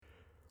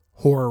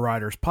Horror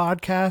Writers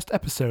Podcast,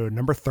 episode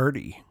number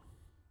 30.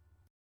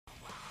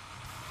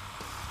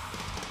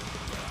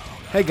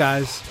 Hey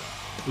guys,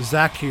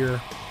 Zach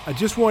here. I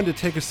just wanted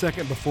to take a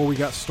second before we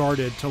got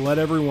started to let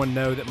everyone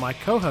know that my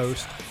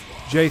co-host,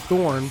 Jay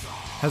Thorne,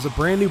 has a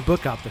brand new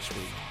book out this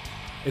week.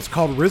 It's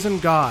called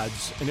Risen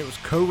Gods, and it was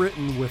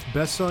co-written with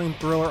best-selling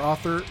thriller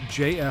author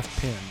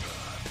J.F.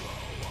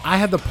 Penn. I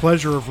had the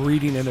pleasure of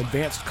reading an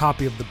advanced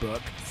copy of the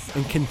book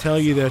and can tell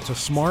you that it's a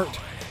smart,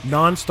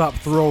 non-stop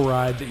thrill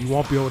ride that you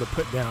won't be able to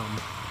put down.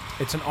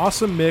 It's an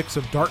awesome mix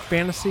of dark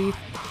fantasy,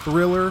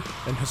 thriller,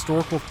 and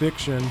historical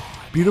fiction,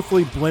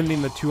 beautifully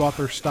blending the two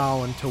authors'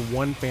 style into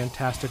one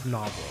fantastic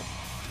novel.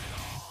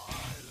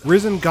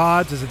 Risen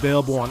Gods is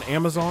available on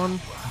Amazon,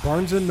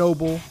 Barnes &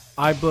 Noble,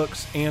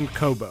 iBooks, and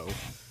Kobo.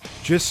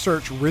 Just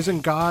search Risen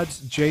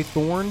Gods J.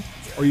 Thorne,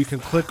 or you can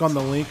click on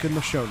the link in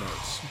the show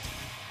notes.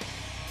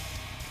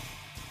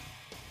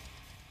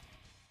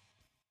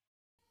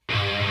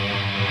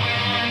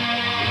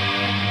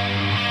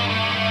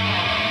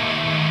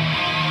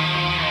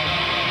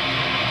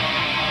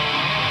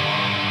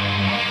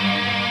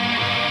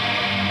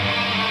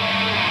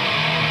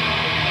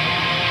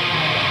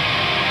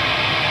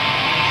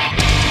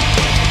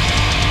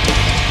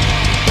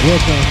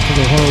 Welcome to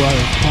the Horror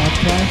Writers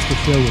Podcast, the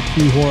show with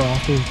two horror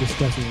authors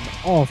discussing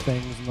all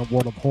things in the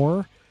world of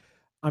horror.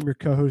 I'm your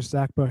co-host,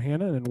 Zach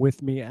Bohannon, and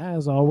with me,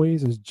 as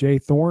always, is Jay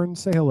Thorne.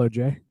 Say hello,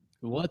 Jay.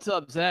 What's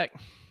up, Zach?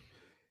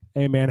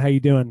 Hey, man, how you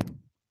doing?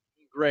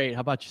 Great.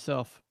 How about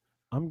yourself?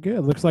 I'm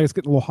good. Looks like it's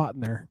getting a little hot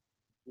in there.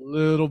 A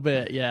little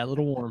bit. Yeah, a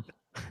little warm.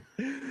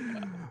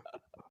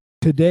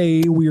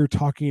 Today, we are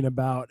talking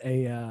about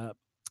the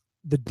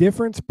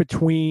difference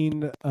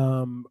between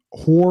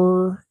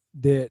horror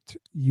that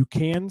you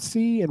can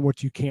see and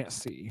what you can't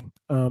see.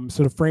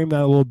 So to frame that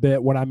a little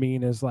bit, what I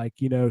mean is like,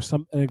 you know,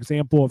 an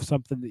example of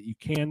something that you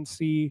can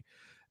see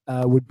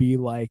would be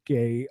like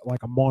a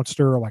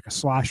monster or like a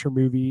slasher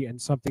movie, and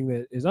something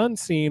that is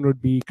unseen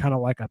would be kind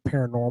of like a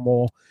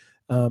paranormal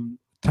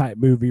type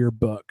movie or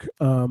book.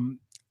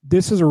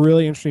 This is a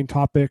really interesting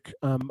topic.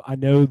 I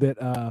know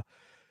that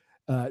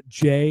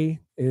Jay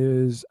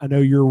I know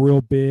you're real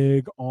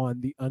big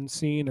on the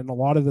unseen, and a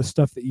lot of the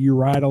stuff that you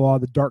write, a lot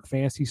of the dark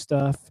fantasy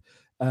stuff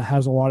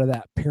has a lot of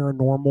that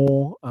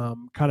paranormal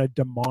kind of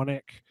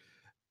demonic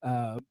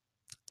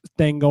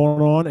thing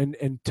going on,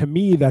 and to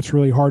me that's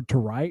really hard to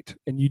write,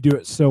 and you do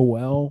it so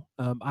well.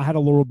 I had a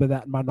little bit of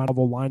that in my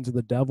novel Lines of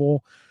the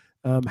Devil.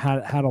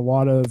 Had a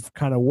lot of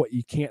kind of what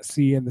you can't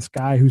see in this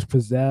guy who's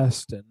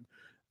possessed, and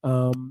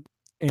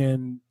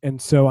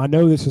so I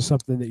know this is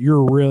something that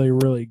you're really,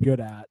 really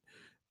good at.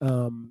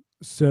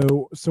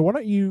 So why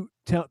don't you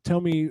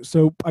tell me,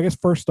 so I guess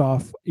first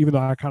off, even though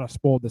I kind of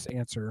spoiled this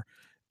answer,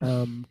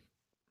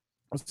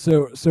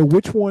 so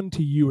which one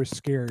to you is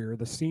scarier,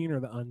 the seen or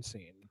the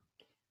unseen?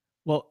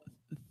 Well,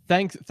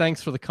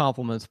 thanks for the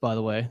compliments, by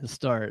the way, to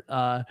start.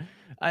 And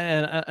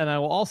I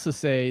will also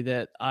say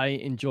that I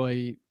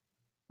enjoy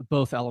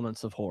both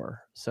elements of horror.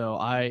 So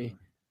I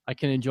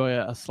can enjoy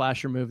a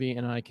slasher movie,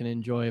 and I can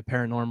enjoy a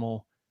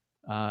paranormal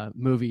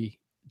movie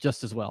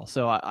just as well.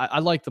 So I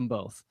like them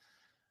both.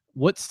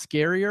 What's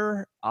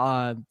scarier?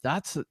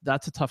 That's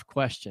a tough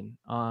question.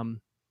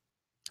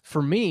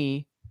 For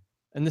me,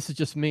 and this is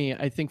just me,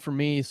 I think for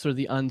me, sort of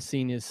the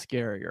unseen is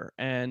scarier.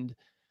 And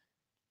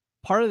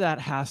part of that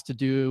has to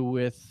do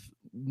with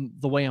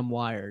the way I'm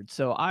wired.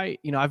 So I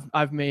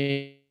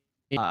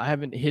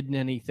haven't hidden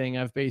anything.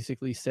 I've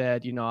basically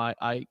said,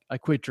 I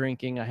quit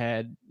drinking. I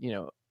had,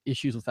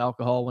 issues with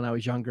alcohol when I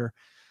was younger.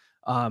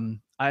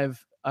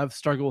 I've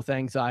struggled with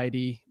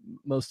anxiety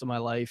most of my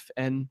life.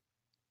 And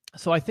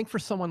so I think for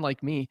someone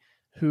like me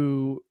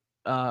who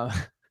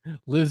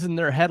lives in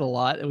their head a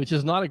lot, which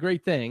is not a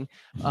great thing,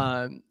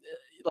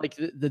 like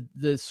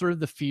the sort of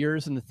the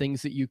fears and the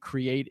things that you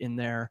create in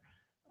there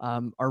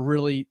are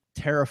really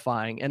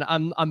terrifying. And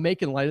I'm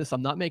making light of this.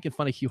 I'm not making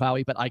fun of Hugh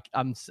Howey, but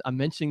I'm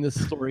mentioning this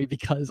story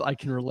because I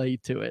can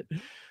relate to it.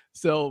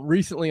 So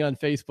recently on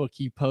Facebook,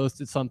 he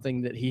posted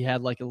something that he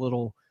had like a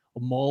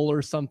mole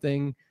or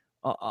something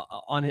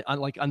on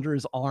like under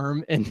his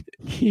arm, and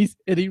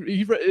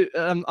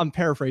I'm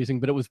paraphrasing,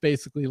 but it was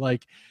basically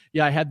like,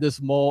 yeah, I had this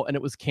mole and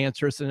it was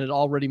cancerous and it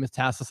already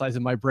metastasized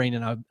in my brain,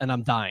 and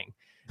I'm dying,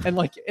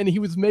 and he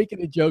was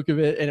making a joke of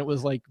it, and it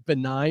was like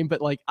benign, but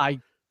like I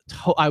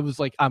was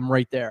like, I'm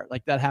right there.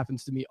 Like that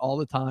happens to me all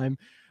the time.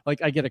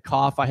 Like I get a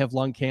cough, I have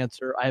lung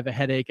cancer, I have a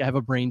headache, I have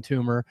a brain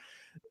tumor.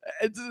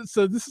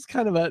 So this is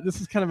kind of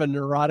a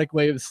neurotic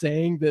way of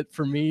saying that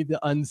for me, the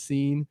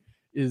unseen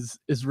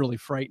is really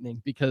frightening,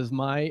 because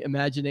my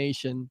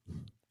imagination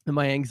and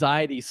my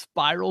anxiety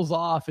spirals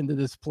off into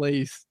this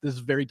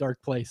very dark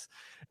place.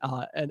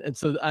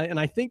 So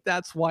I think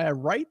that's why I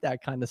write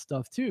that kind of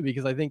stuff too,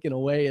 because I think in a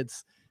way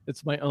it's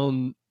my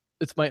own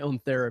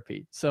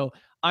therapy. So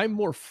I'm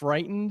more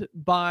frightened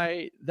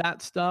by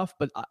that stuff,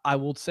 but I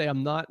will say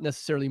I'm not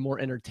necessarily more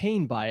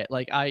entertained by it.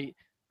 Like I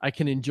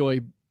can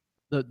enjoy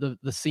the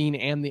seen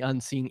and the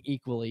unseen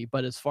equally,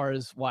 but as far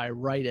as why I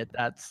write it,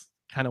 that's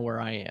kind of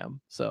where I am.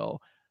 So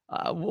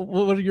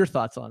what are your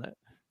thoughts on it?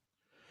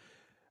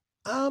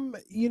 I'm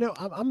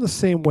the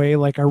same way.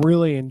 Like, I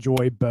really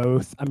enjoy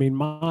both. I mean,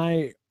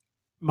 my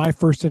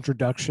first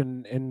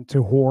introduction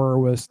into horror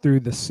was through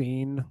The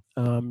Scene.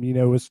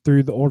 Was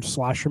through the old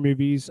slasher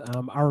movies.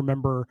 I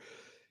remember,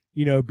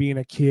 being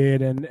a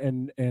kid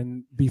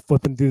and be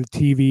flipping through the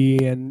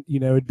TV, and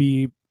it'd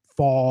be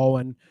fall,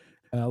 and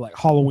like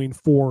Halloween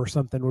 4 or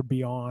something would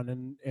be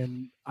on,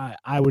 and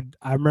I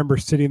remember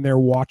sitting there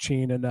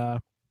watching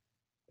and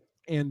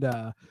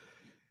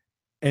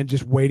and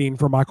just waiting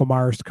for Michael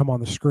Myers to come on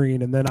the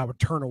screen, and then I would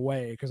turn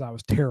away because I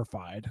was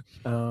terrified.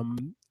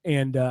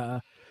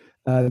 There's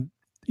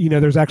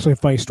actually a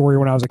funny story.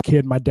 When I was a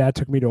kid, my dad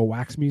took me to a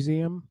wax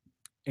museum,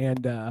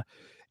 and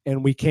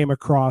we came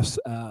across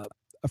a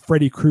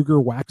Freddy Krueger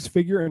wax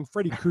figure, and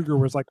Freddy Krueger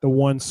was like the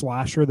one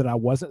slasher that I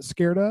wasn't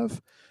scared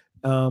of.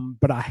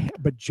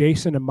 But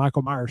Jason and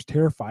Michael Myers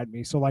terrified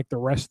me. So like the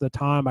rest of the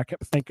time, I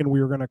kept thinking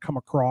we were going to come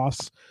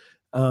across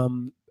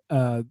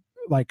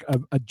like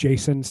a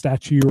Jason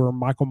statue or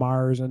Michael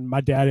Myers, and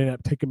my dad ended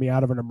up taking me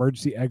out of an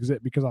emergency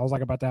exit because I was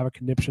like about to have a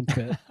conniption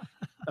fit.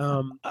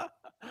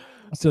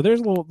 So there's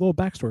a little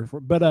backstory for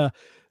it. But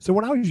so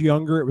when I was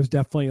younger, it was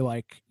definitely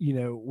like,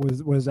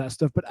 was that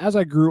stuff. But as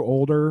I grew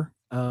older,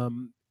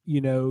 the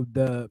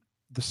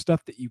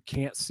stuff that you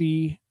can't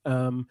see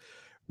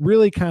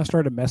really kind of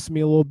started messing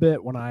me a little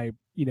bit when I,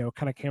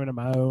 kind of came into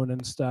my own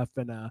and stuff.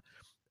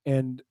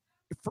 And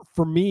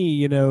for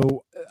me,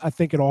 I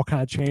think it all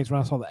kind of changed when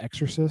I saw The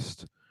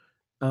Exorcist.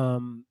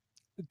 To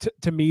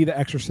me, The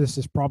Exorcist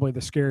is probably the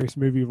scariest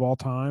movie of all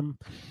time.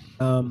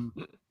 And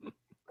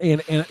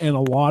a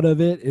lot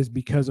of it is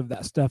because of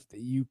that stuff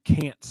that you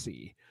can't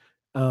see.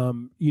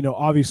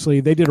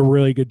 Obviously they did a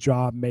really good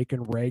job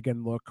making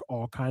Reagan look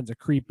all kinds of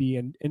creepy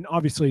and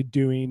obviously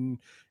doing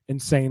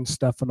insane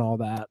stuff and all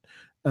that.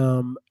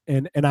 And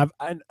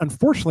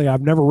unfortunately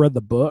I've never read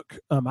the book.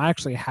 I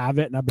actually have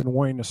it and I've been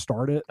wanting to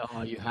start it.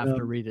 Oh, you have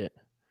to read it.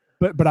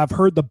 But I've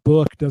heard the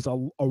book does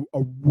a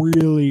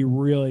really,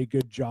 really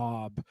good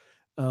job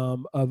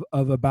of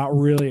about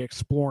really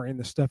exploring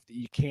the stuff that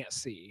you can't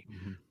see.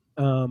 Mm-hmm.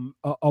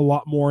 A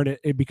lot more in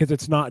it because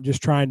it's not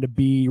just trying to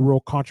be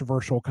real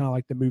controversial, kind of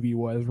like the movie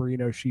was,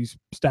 where she's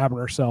stabbing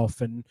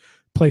herself in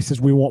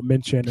places we won't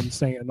mention and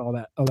saying all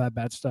that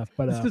bad stuff.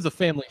 But this is a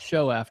family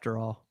show after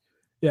all.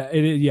 Yeah,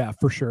 yeah,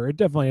 for sure. It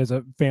definitely is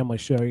a family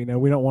show. We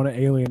don't want to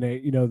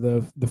alienate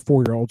the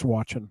 4-year-olds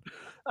watching.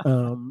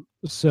 But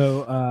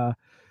so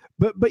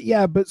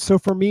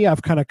for me,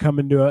 I've kind of come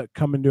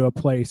into a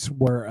place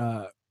where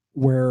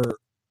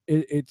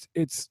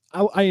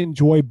I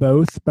enjoy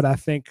both, but I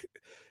think,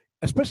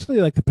 especially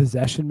like the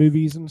possession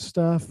movies and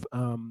stuff.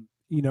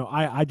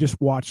 I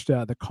just watched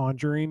The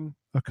Conjuring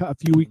a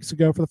few weeks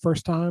ago for the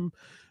first time.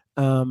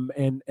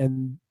 And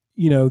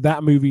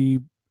that movie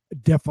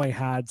definitely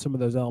had some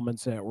of those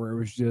elements in it where it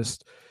was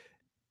just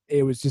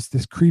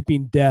this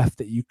creeping death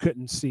that you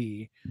couldn't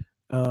see.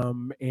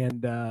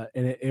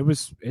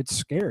 It's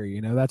scary.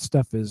 That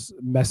stuff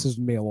messes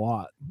me a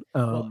lot.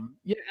 And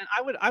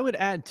I would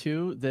add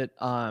too that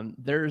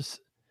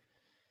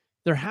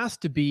there has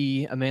to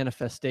be a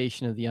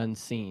manifestation of the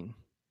unseen.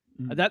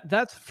 Mm-hmm.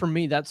 That's for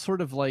me, that's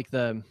sort of like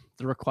the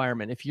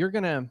requirement. If you're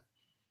gonna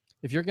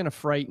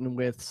frighten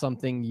with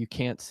something you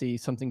can't see,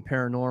 something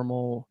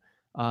paranormal,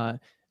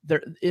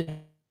 there is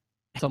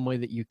some way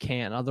that you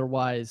can.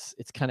 Otherwise,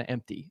 it's kind of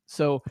empty.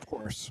 So, of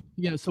course,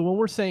 yeah. So when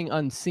we're saying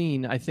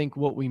unseen, I think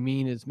what we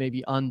mean is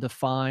maybe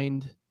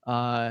undefined.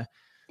 But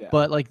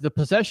like the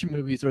possession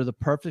movies are the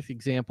perfect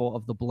example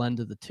of the blend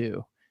of the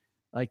two.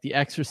 Like The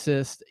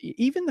Exorcist,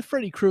 even the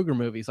Freddy Krueger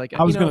movies. Like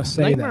I was going to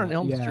say Nightmare on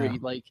Elm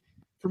Street. Like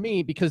for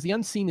me, because the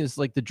unseen is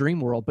like the dream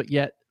world, but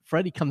yet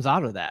Freddy comes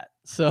out of that.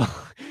 So,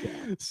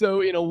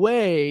 so in a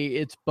way,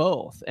 it's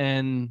both.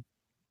 And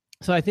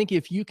so I think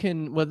if you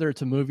can, whether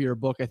it's a movie or a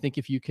book, I think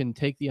if you can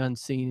take the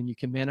unseen and you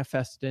can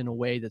manifest it in a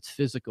way that's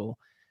physical,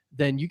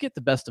 then you get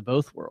the best of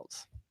both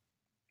worlds.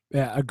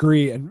 Yeah,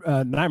 agree. And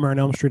Nightmare on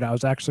Elm Street, I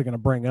was actually going to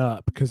bring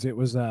up because it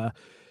was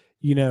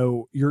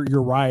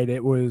you're right.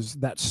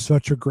 That's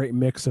such a great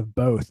mix of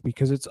both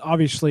because it's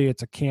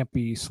a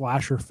campy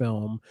slasher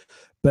film,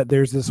 but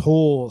there's this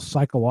whole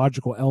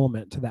psychological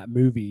element to that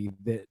movie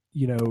that,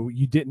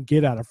 you didn't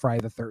get out of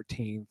Friday the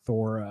 13th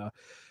or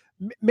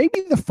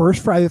maybe the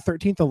first Friday the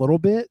 13th a little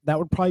bit. That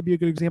would probably be a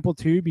good example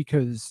too,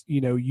 because,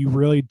 you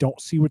really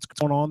don't see what's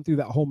going on through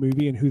that whole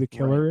movie and who the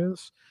killer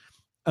is.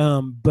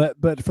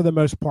 But for the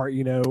most part,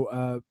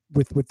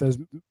 with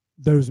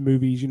those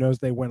movies, as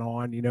they went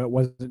on, it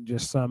wasn't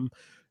just some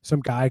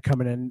guy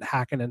coming in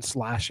hacking and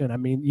slashing. I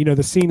mean,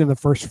 the scene in the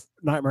first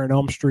Nightmare on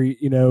Elm Street,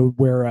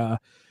 where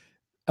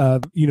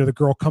the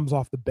girl comes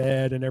off the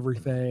bed and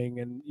everything,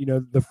 and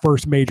the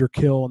first major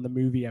kill in the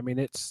movie. I mean,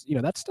 it's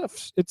that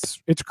stuff.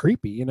 It's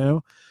creepy.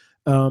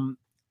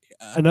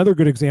 Another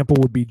good example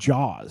would be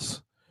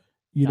Jaws.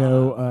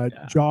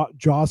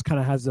 Jaws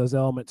kind of has those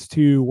elements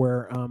too,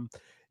 where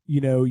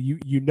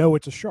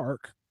it's a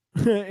shark.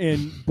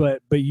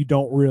 but you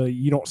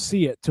don't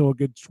see it till a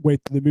good way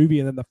through the movie,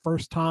 and then the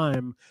first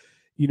time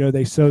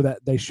they show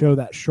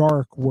that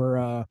shark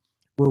where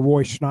where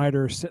Roy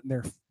Schneider is sitting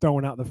there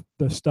throwing out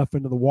the stuff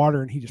into the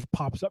water, and he just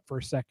pops up for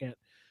a second.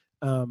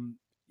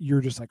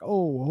 You're just like,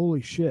 oh,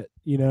 holy shit,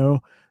 you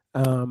know.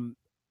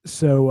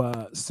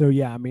 So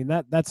yeah, I mean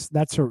that's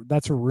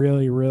a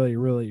really really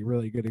really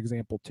really good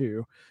example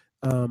too.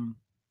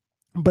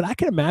 But I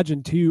can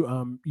imagine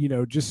too, you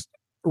know, just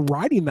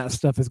writing that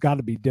stuff has got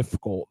to be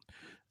difficult.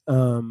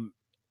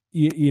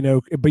 You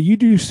know, but you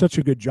do such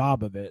a good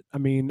job of it. I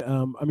mean,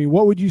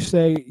 what would you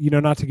say, you know,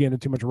 not to get into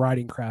too much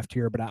writing craft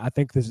here, but I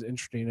think this is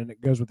interesting and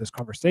it goes with this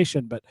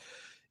conversation, but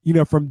you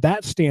know, from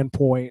that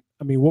standpoint,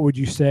 I mean, what would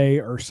you say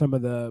are some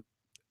of the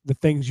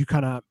things you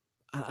kind of,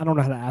 I don't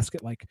know how to ask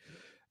it, like,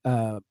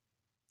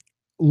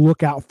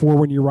 look out for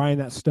when you're writing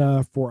that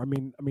stuff, or, I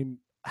mean,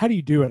 how do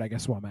you do it? I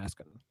guess what I'm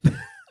asking.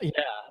 Yeah.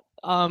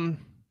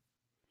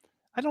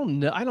 I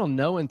don't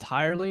know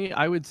entirely.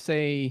 I would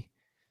say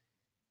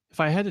if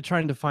I had to try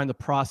and define the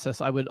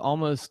process, I would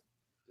almost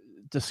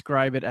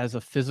describe it as a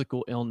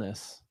physical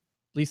illness.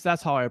 At least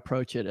that's how I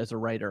approach it as a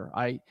writer.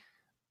 I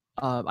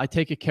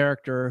take a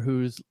character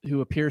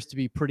who appears to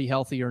be pretty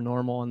healthy or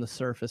normal on the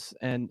surface,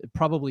 and it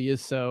probably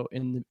is so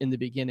in the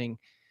beginning,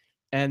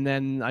 and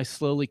then I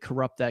slowly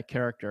corrupt that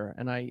character,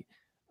 and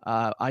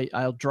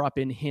I'll drop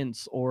in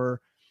hints,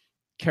 or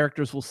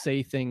characters will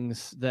say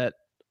things that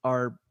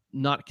are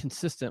not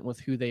consistent with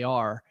who they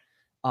are,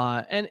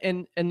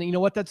 and you know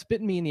what, that's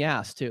bitten me in the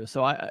ass too.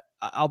 So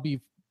I'll be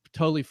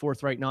totally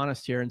forthright and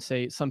honest here and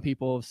say some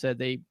people have said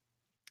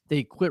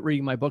they quit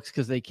reading my books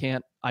because they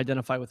can't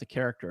identify with the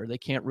character, they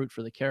can't root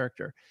for the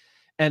character,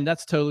 and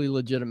that's totally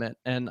legitimate,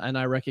 and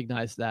I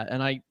recognize that,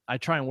 and I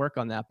try and work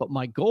on that. But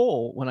my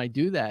goal when I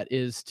do that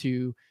is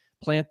to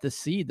plant the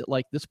seed that,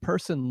 like, this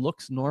person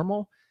looks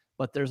normal,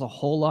 but there's a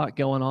whole lot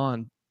going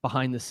on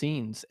behind the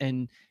scenes,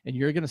 and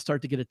you're going to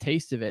start to get a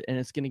taste of it, and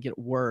it's going to get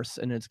worse,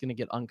 and it's going to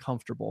get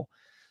uncomfortable.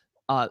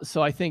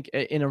 So I think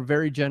in a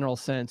very general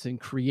sense, in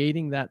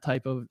creating that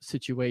type of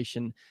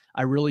situation,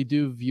 I really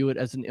do view it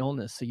as an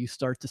illness. So you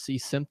start to see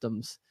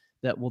symptoms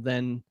that will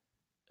then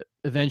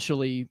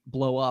eventually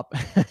blow up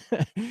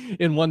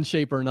in one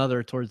shape or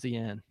another towards the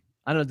end.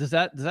 I don't know. Does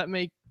that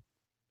make,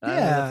 I don't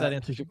know if that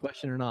answers your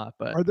question or not,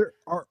 but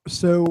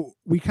so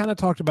we kind of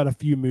talked about a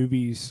few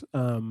movies,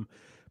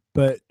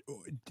 but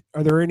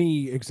are there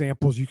any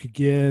examples you could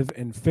give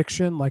in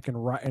fiction, like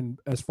in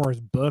as far as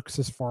books,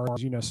 as far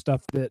as, you know,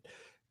 stuff that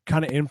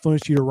kind of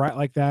influenced you to write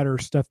like that, or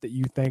stuff that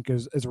you think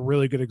is a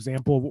really good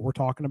example of what we're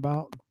talking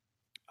about?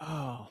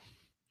 Oh,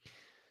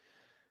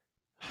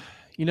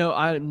 you know,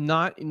 I'm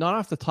not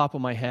off the top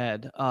of my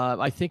head.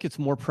 I think it's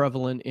more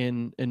prevalent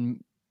in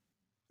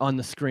on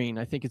the screen.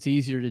 I think it's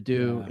easier to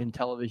do in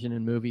television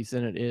and movies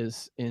than it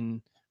is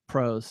in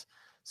prose.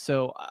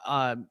 So,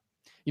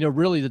 you know,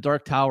 really, The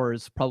Dark Tower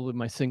is probably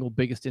my single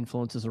biggest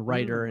influence as a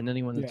writer, and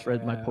anyone that's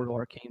read my Portal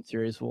Arcane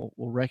series will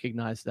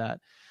recognize that.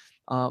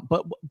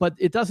 But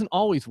it doesn't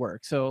always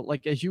work. So,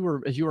 like, as you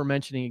were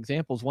mentioning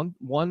examples,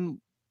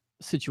 one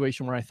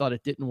situation where I thought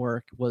it didn't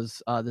work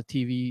was the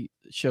TV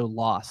show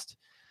Lost.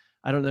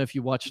 I don't know if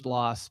you watched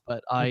Lost,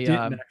 but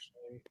I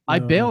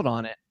bailed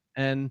on it,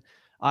 and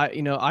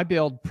I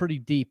bailed pretty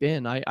deep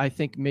in. I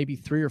think maybe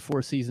 3 or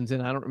 4 seasons in.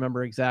 I don't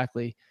remember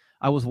exactly.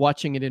 I was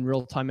watching it in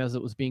real time as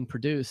it was being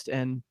produced,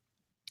 and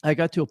I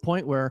got to a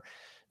point where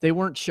they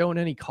weren't showing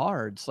any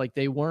cards. Like,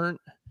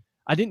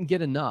 I didn't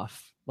get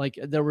enough. Like,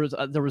 there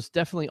was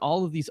definitely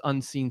all of these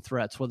unseen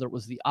threats, whether it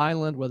was the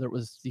island, whether it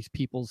was these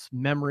people's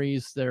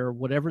memories,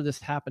 whatever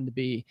this happened to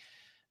be.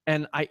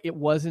 And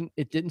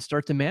it didn't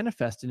start to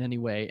manifest in any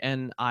way.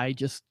 And I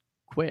just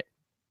quit.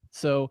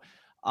 So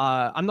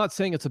I'm not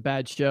saying it's a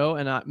bad show,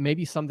 and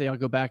maybe someday I'll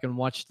go back and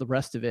watch the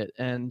rest of it.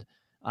 And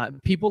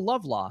people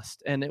love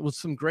Lost, and it was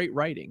some great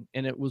writing,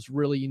 and it was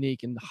really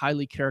unique and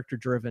highly character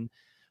driven,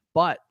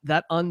 but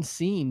that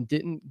unseen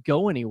didn't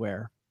go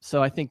anywhere.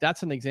 So I think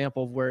that's an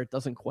example of where it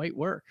doesn't quite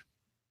work.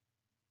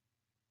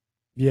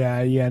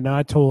 Yeah. No,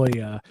 I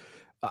totally,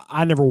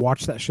 I never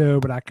watched that show,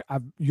 but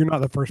you're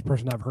not the first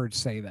person I've heard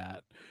say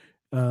that.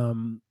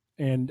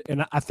 And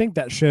I think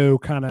that show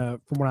kind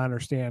of, from what I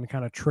understand,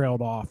 kind of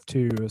trailed off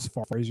too, as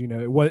far as, you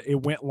know,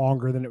 it went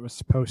longer than it was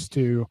supposed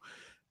to,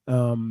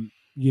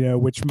 you know,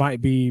 which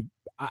might be,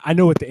 I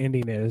know what the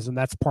ending is, and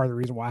that's part of the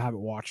reason why I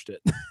haven't watched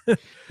it.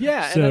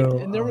 Yeah. So,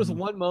 and there was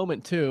one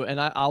moment too, and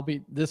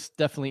this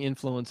definitely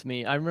influenced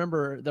me. I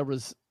remember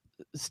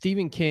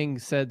Stephen King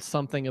said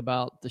something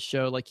about the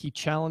show, like he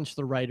challenged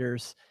the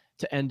writers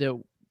to end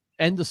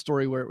the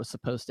story where it was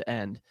supposed to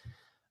end.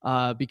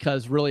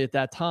 Because really at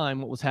that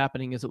time, what was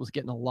happening is it was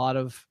getting a lot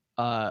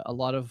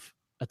of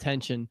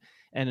attention,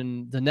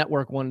 and the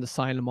network wanted to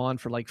sign them on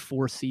for like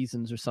 4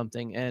 seasons or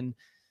something.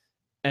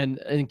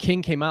 And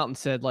King came out and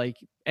said, like,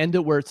 end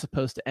it where it's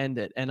supposed to end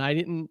it. And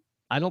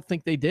I don't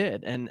think they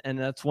did. And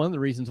that's one of the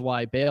reasons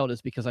why I bailed,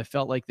 is because I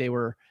felt like they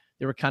were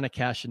kind of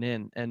cashing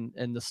in,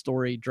 and the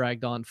story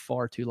dragged on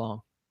far too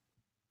long.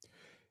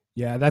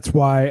 Yeah. That's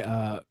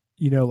why,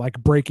 you know, like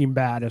Breaking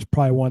Bad is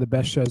probably one of the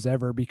best shows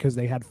ever, because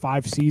they had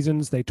 5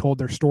 seasons. They told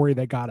their story,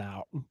 they got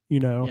out, you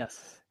know?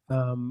 Yes.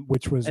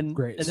 which was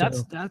great.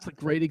 And that's a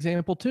great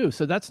example too.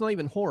 So that's not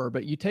even horror,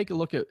 but you take a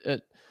look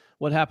at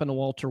what happened to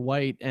Walter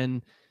White,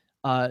 and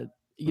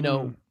you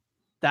know,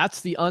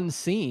 that's the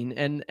unseen,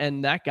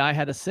 and that guy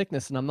had a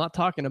sickness, and I'm not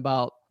talking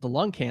about the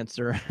lung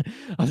cancer.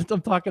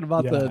 I'm talking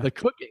about the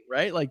cooking,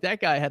 right? Like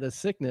that guy had a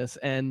sickness,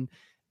 and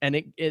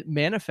it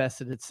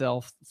manifested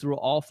itself through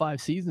all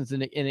 5 seasons,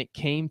 and it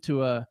came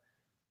to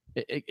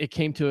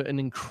an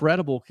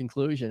incredible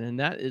conclusion, and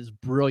that is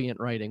brilliant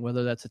writing,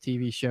 whether that's a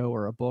TV show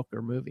or a book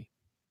or movie.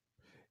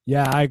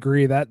 Yeah, I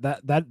agree. That's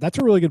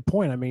a really good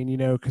point. I mean, you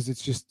know, because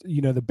it's just,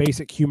 you know, the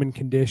basic human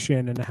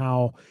condition and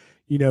how,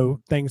 you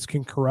know, things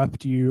can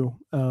corrupt you.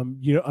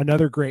 You know,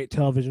 another great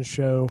television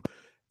show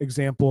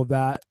example of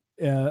that,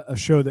 a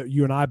show that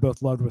you and I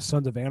both loved, was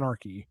Sons of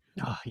Anarchy.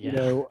 Oh, yeah. You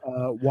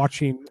know,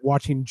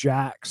 watching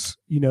Jax,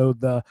 you know,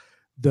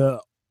 the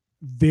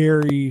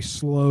very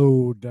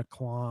slow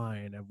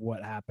decline of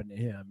what happened to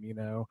him, you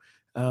know,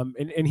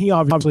 and he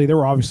obviously, there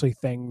were obviously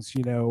things,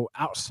 you know,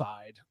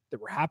 outside that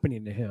were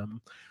happening to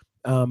him,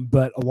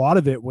 but a lot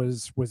of it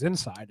was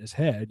inside his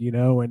head, you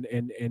know, and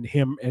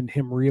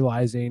him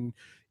realizing,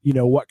 you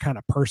know, what kind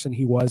of person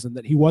he was and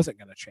that he wasn't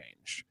going to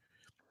change,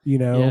 you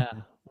know. Yeah,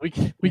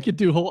 we could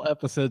do whole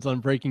episodes on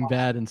Breaking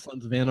Bad and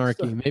Sons of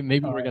Anarchy. Maybe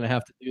we're going to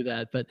have to do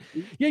that, but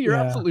yeah, you're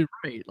absolutely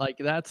right. Like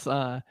that's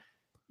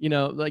you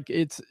know, like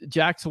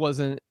Jax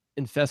wasn't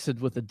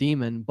infested with a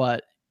demon,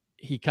 but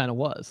he kind of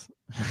was.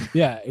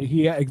 Yeah,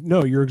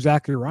 no, you're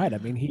exactly right. I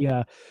mean, he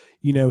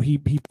you know, he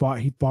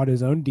fought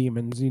his own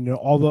demons, you know,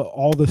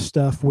 all the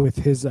stuff with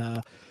his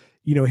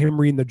you know, him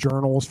reading the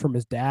journals from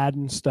his dad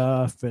and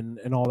stuff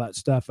and all that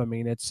stuff. I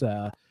mean, it's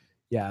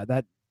yeah,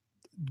 that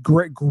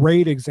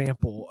great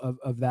example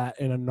of that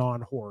in a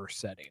non-horror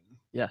setting.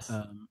 Yes.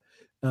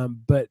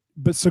 But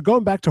so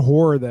going back to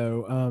horror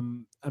though,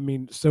 I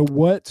mean, so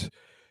what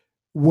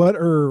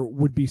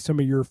would be some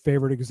of your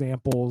favorite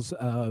examples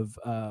of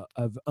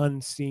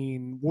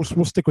unseen?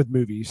 We'll stick with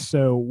movies.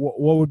 So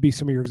what would be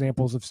some of your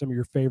examples of some of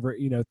your favorite,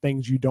 you know,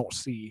 things you don't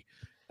see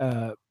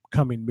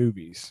coming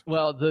movies?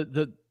 Well,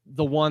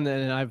 the one,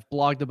 and I've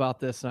blogged about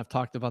this and I've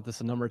talked about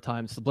this a number of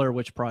times, the Blair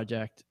Witch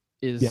Project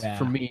is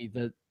for me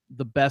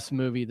the best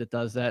movie that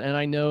does that. And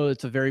I know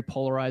it's a very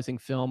polarizing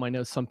film. I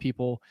know some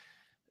people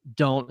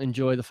don't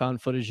enjoy the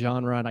found footage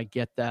genre, and I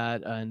get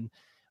that.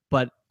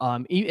 But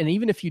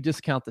even if you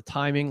discount the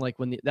timing, like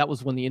that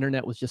was when the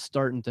internet was just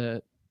starting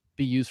to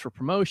be used for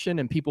promotion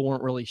and people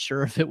weren't really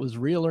sure if it was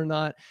real or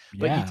not.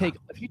 But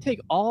if you take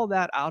all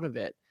that out of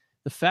it,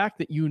 the fact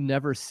that you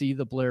never see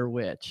the Blair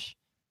Witch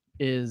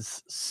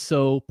is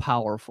so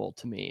powerful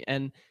to me.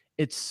 And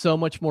it's so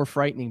much more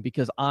frightening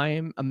because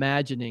I'm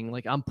imagining,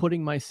 like, I'm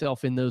putting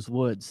myself in those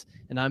woods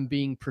and I'm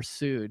being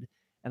pursued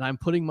and I'm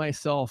putting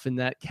myself in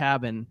that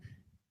cabin.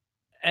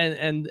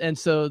 And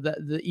so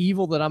the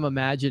evil that I'm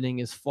imagining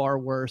is far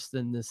worse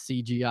than the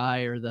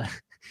CGI or the,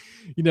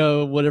 you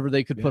know, whatever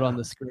they could put on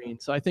the screen.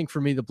 So I think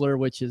for me, the Blair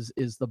Witch is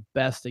the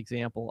best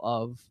example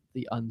of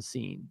the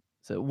unseen.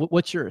 So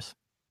what's yours?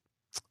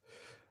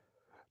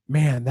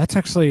 Man, that's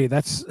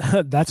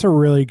a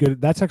really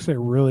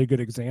good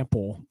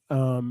example.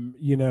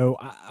 You know,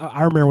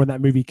 I remember when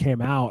that movie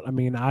came out. I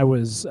mean, I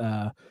was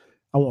I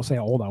won't say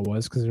how old I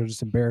was because it'll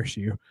just embarrass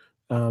you.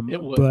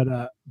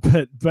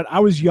 But I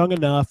was young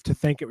enough to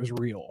think it was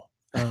real.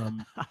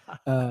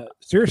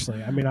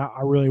 Seriously, I mean, I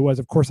really was.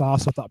 Of course, I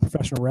also thought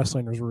professional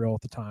wrestling was real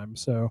at the time.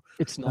 So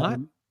it's not.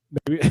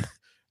 Maybe,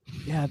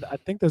 yeah, I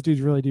think those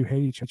dudes really do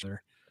hate each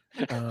other.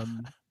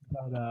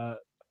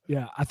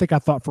 Yeah, I think I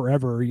thought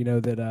forever, you know,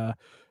 that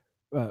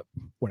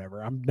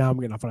whatever. I'm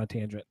getting off on a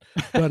tangent,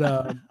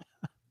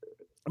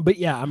 but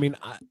yeah, I mean,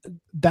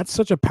 that's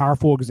such a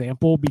powerful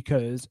example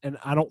because, and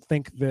I don't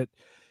think that,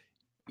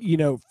 you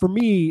know, for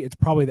me, it's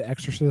probably The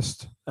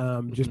Exorcist,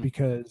 just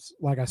because,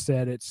 like I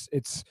said, it's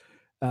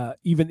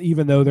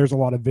even though there's a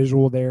lot of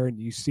visual there and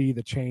you see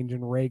the change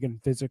in Reagan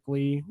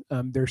physically,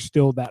 there's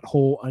still that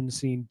whole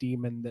unseen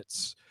demon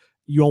that's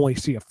you only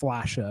see a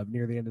flash of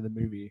near the end of the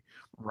movie,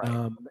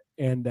 right?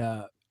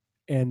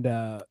 And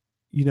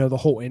you know, the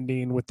whole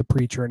ending with the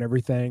preacher and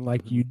everything,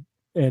 like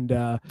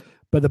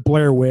but the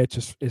Blair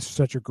Witch is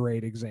such a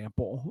great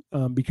example,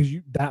 because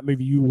that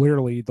movie, you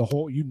literally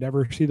you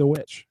never see the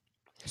witch.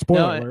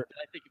 Spoiler alert.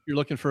 I think if you're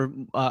looking for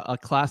a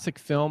classic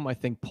film, I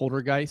think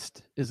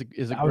Poltergeist is a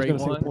great one.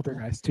 Say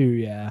Poltergeist too,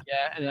 yeah.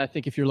 Yeah, and I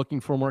think if you're looking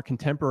for a more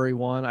contemporary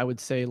one, I would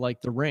say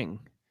like The Ring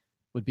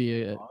would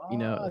be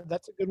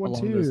that's a good one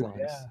too.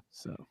 Yeah.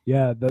 So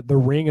yeah, the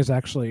Ring is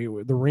a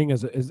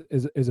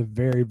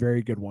very,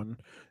 very good one.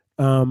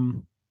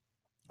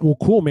 Well,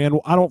 cool, man.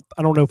 Well, I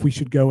don't know if we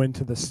should go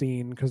into the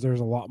scene because there's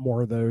a lot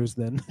more of those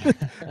than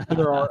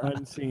there are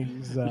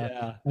unseens.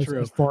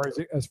 True. As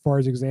far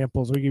as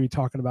examples, we could be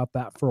talking about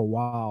that for a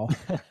while.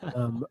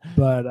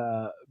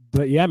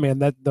 But yeah, man,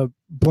 that the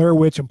Blair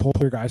Witch and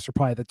Poltergeist are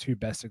probably the two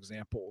best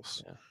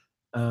examples.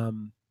 Yeah.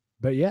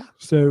 But yeah,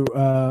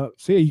 so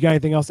yeah, you got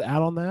anything else to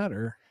add on that,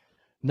 or?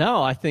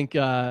 No, I think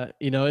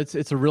you know,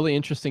 it's a really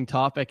interesting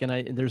topic,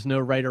 and there's no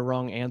right or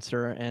wrong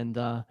answer,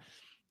 and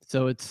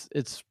So it's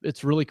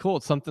really cool.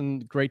 It's something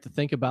great to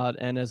think about.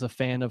 And as a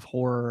fan of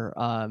horror,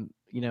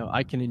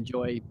 I can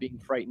enjoy being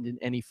frightened in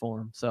any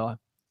form. So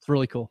it's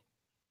really cool.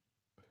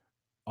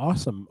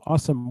 Awesome.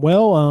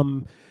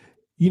 Well,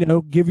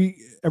 give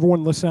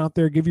everyone listening out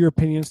there, give your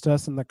opinions to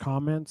us in the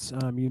comments.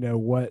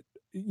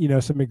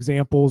 Some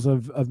examples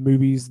of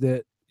movies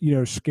that,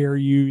 scare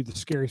you, the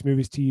scariest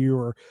movies to you,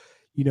 or,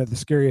 the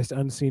scariest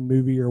unseen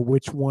movie, or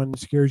which one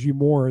scares you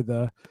more,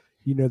 the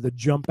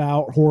jump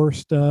out horror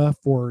stuff,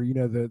 or,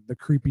 the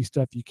creepy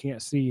stuff you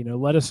can't see.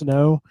 Let us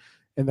know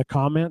in the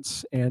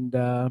comments, and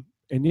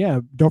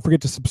yeah, don't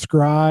forget to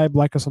subscribe,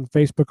 like us on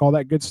Facebook, all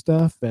that good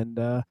stuff.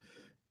 And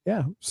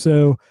yeah,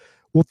 so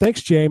well,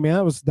 thanks, Jay,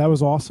 man. That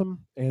was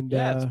awesome. And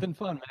yeah, it's been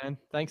fun, man.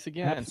 Thanks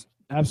again.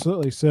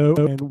 Absolutely. So,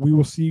 and we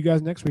will see you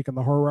guys next week on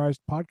the Horror Writers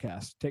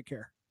podcast. Take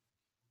care.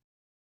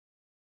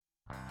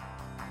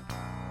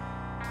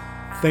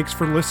 Thanks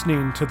for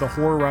listening to the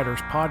Horror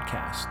Writers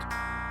podcast.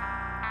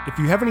 If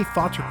you have any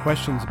thoughts or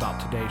questions about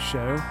today's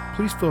show,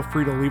 please feel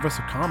free to leave us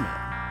a comment.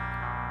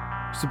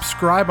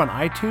 Subscribe on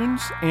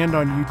iTunes and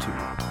on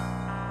YouTube.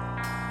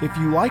 If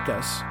you like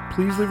us,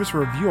 please leave us a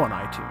review on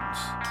iTunes.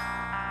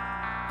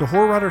 The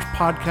Horror Writers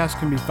podcast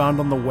can be found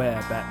on the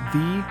web at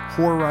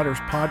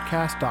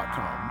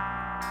thehorrorwriterspodcast.com.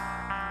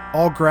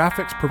 All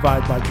graphics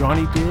provided by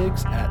Johnny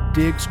Diggs at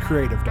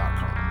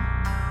diggscreative.com.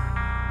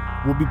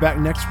 We'll be back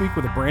next week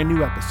with a brand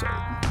new episode.